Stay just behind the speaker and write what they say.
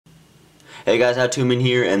Hey guys, HowToMen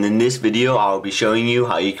here, and in this video I will be showing you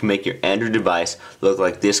how you can make your Android device look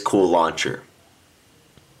like this cool launcher.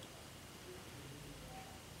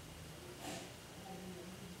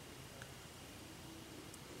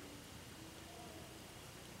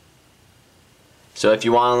 So if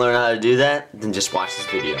you want to learn how to do that, then just watch this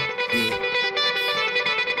video.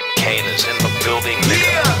 Kane is in the building.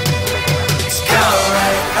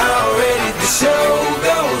 Already the show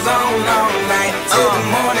goes on all night till the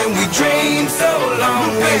morning. We dream so long.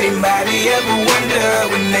 Anybody ever wonder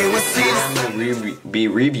when they would see us? I'm going to be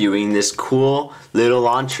reviewing this cool little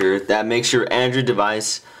launcher that makes your Android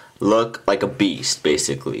device look like a beast,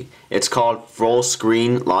 basically. It's called Full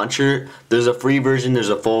Screen Launcher. There's a free version, there's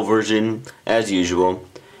a full version, as usual.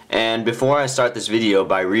 And before I start this video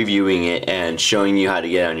by reviewing it and showing you how to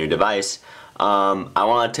get it on your device, I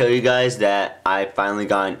want to tell you guys that I finally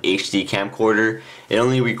got an HD camcorder. It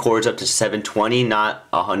only records up to 720, not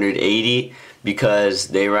 180, because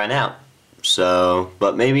they ran out. So,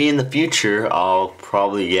 but maybe in the future I'll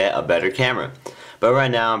probably get a better camera. But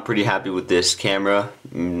right now I'm pretty happy with this camera.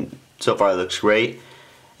 So far it looks great.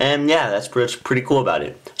 And yeah, that's pretty cool about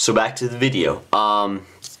it. So back to the video.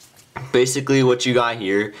 Basically what you got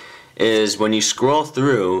here is when you scroll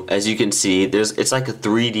through, as you can see, it's like a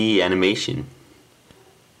 3D animation.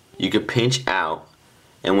 You could pinch out,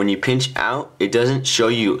 and when you pinch out, it doesn't show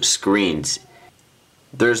you screens.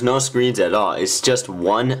 There's no screens at all. It's just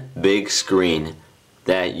one big screen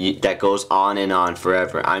that goes on and on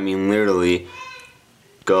forever. I mean, literally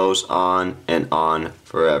goes on and on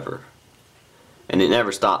forever. And it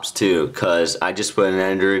never stops too, because I just put an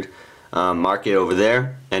Android market over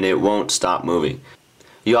there and it won't stop moving.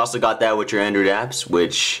 You also got that with your Android apps,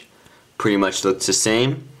 which pretty much looks the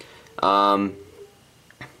same. But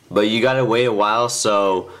you gotta wait a while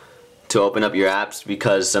to open up your apps,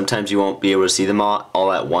 because sometimes you won't be able to see them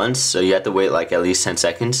all at once, so you have to wait like at least 10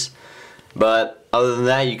 seconds. But other than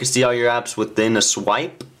that, you can see all your apps within a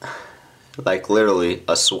swipe. Like literally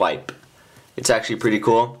a swipe. It's actually pretty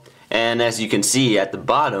cool. And as you can see at the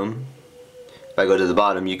bottom, if I go to the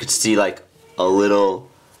bottom, you can see like a little,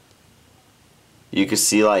 you can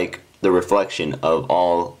see like the reflection of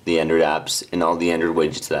all the Android apps and all the Android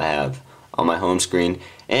widgets that I have on my home screen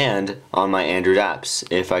and on my Android apps.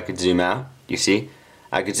 If I could zoom out, you see,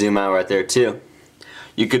 I could zoom out right there too.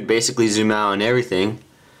 You could basically zoom out on everything.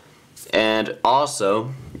 And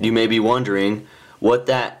also, you may be wondering what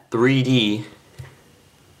that 3D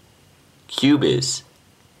cube is.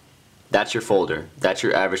 That's your folder. That's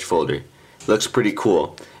your average folder. Looks pretty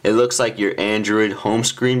cool. It looks like your Android home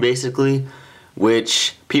screen basically,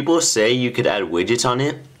 which people say you could add widgets on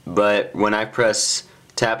it, but when I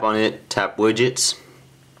tap on it, tap widgets,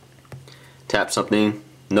 tap something,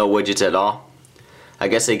 no widgets at all. I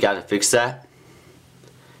guess they gotta fix that,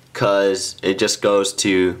 cause it just goes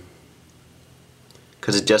to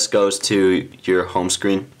your home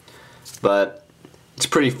screen. But it's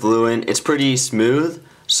pretty fluent, it's pretty smooth.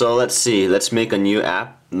 So let's see, let's make a new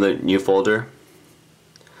app, new folder.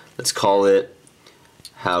 Let's call it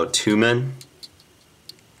HowToMen,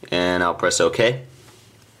 and I'll press OK.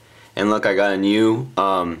 And look, I got a new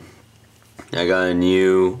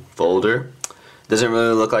folder. Doesn't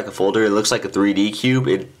really look like a folder, it looks like a 3D cube.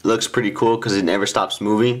 It looks pretty cool because it never stops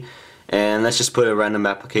moving. And let's just put a random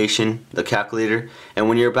application, the calculator, and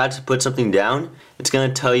when you're about to put something down, it's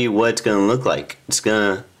gonna tell you what it's gonna look like. It's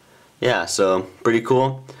gonna, yeah, so pretty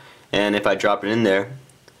cool. And if I drop it in there,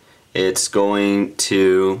 it's going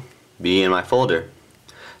to be in my folder.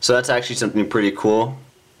 So that's actually something pretty cool.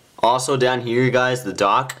 Also down here, guys, the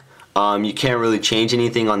dock, you can't really change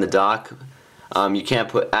anything on the dock. You can't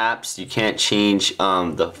put apps, you can't change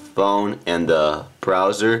the phone and the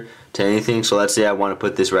browser to anything. So let's say I want to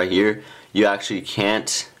put this right here, you actually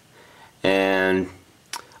can't. And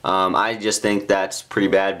I just think that's pretty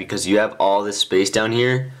bad, because you have all this space down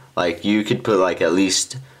here. Like you could put like at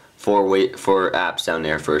least four apps down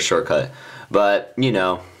there for a shortcut. But you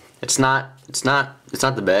know, it's not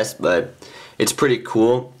the best, but it's pretty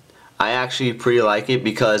cool. I actually pretty like it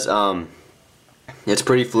because it's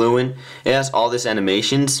pretty fluent. It has all this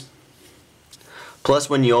animations. Plus,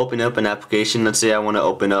 when you open up an application, let's say I want to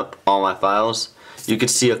open up all my files, you can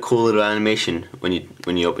see a cool little animation when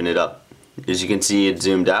you open it up. As you can see, it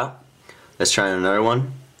zoomed out. Let's try another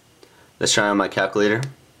one. Let's try on my calculator.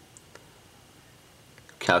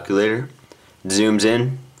 Calculator. Zooms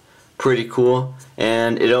in. Pretty cool.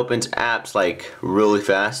 And it opens apps like really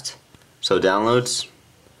fast. So downloads.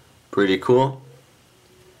 Pretty cool.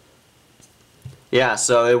 Yeah,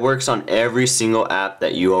 so it works on every single app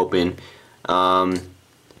that you open. And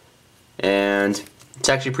it's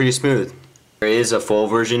actually pretty smooth. There is a full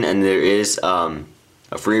version and there is a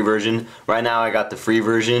free version. Right now I got the free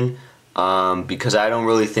version because I don't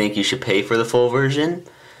really think you should pay for the full version,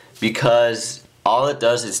 because all it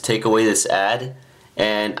does is take away this ad,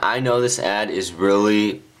 and I know this ad is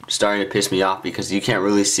really starting to piss me off because you can't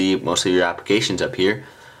really see most of your applications up here.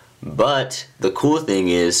 But the cool thing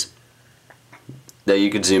is that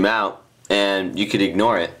you could zoom out and you could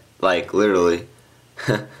ignore it, like literally.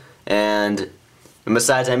 And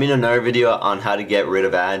besides, I made another video on how to get rid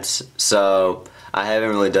of ads, so I haven't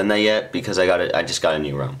really done that yet because I just got a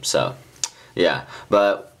new ROM. So yeah,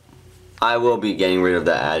 but I will be getting rid of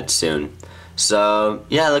the ad soon. So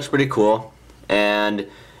yeah, it looks pretty cool, and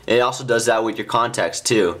it also does that with your contacts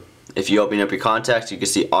too. If you open up your contacts, you can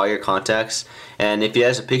see all your contacts, and if it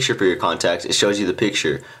has a picture for your contacts, it shows you the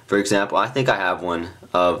picture. For example, I think I have one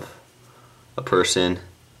of a person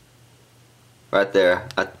right there.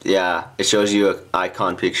 Yeah, it shows you an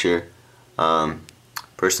icon picture,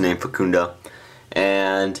 person named Facundo,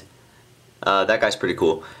 and that guy's pretty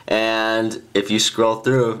cool. And if you scroll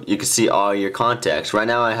through, you can see all your contacts. Right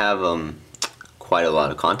now I have quite a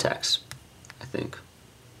lot of contacts, I think.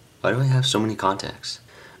 Why do I have so many contacts?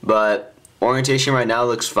 But orientation right now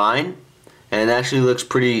looks fine, and it actually looks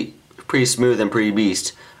pretty smooth and pretty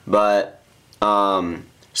beast. But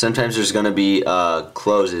sometimes there's gonna be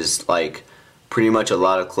closes, like pretty much a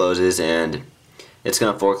lot of closes, and it's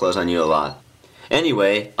gonna foreclose on you a lot.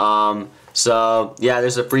 Anyway, so yeah,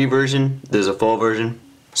 there's a free version, there's a full version.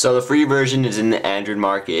 So the free version is in the Android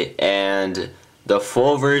market, and the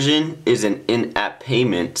full version is an in-app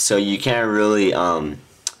payment, so you can't really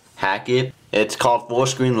hack it. It's called Full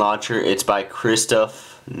Screen Launcher. It's by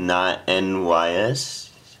Christoph, not NYS,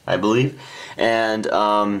 I believe. And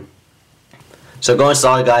so go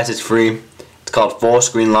install it, guys. It's free. It's called Full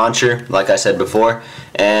Screen Launcher, like I said before.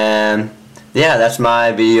 And yeah, that's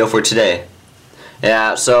my video for today.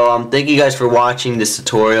 Yeah, so thank you guys for watching this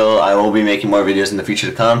tutorial. I will be making more videos in the future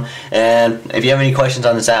to come. And if you have any questions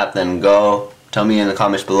on this app, then go tell me in the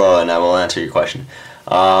comments below and I will answer your question.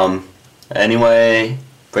 Anyway,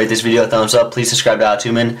 rate this video a thumbs up. Please subscribe to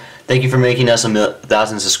HowToMen. Thank you for making us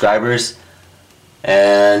 1,000 subscribers.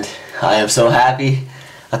 And I am so happy.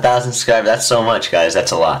 1,000 subscribers. That's so much, guys.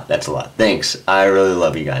 That's a lot. That's a lot. Thanks. I really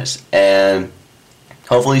love you guys. And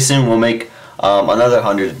hopefully soon we'll make another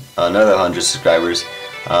 100 subscribers.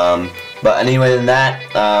 But anyway than that,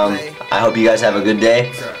 I hope you guys have a good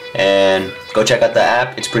day. And go check out the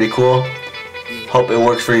app. It's pretty cool. Hope it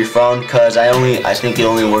works for your phone, because I think it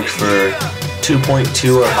only works for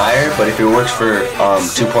 2.2 or higher, but if it works for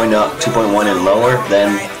 2.1 and lower,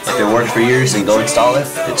 then if it works for yours, then go install it.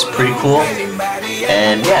 It's pretty cool.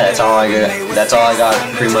 And yeah, that's all I got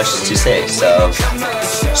pretty much to say. So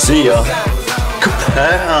see ya.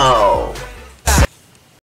 Kapow!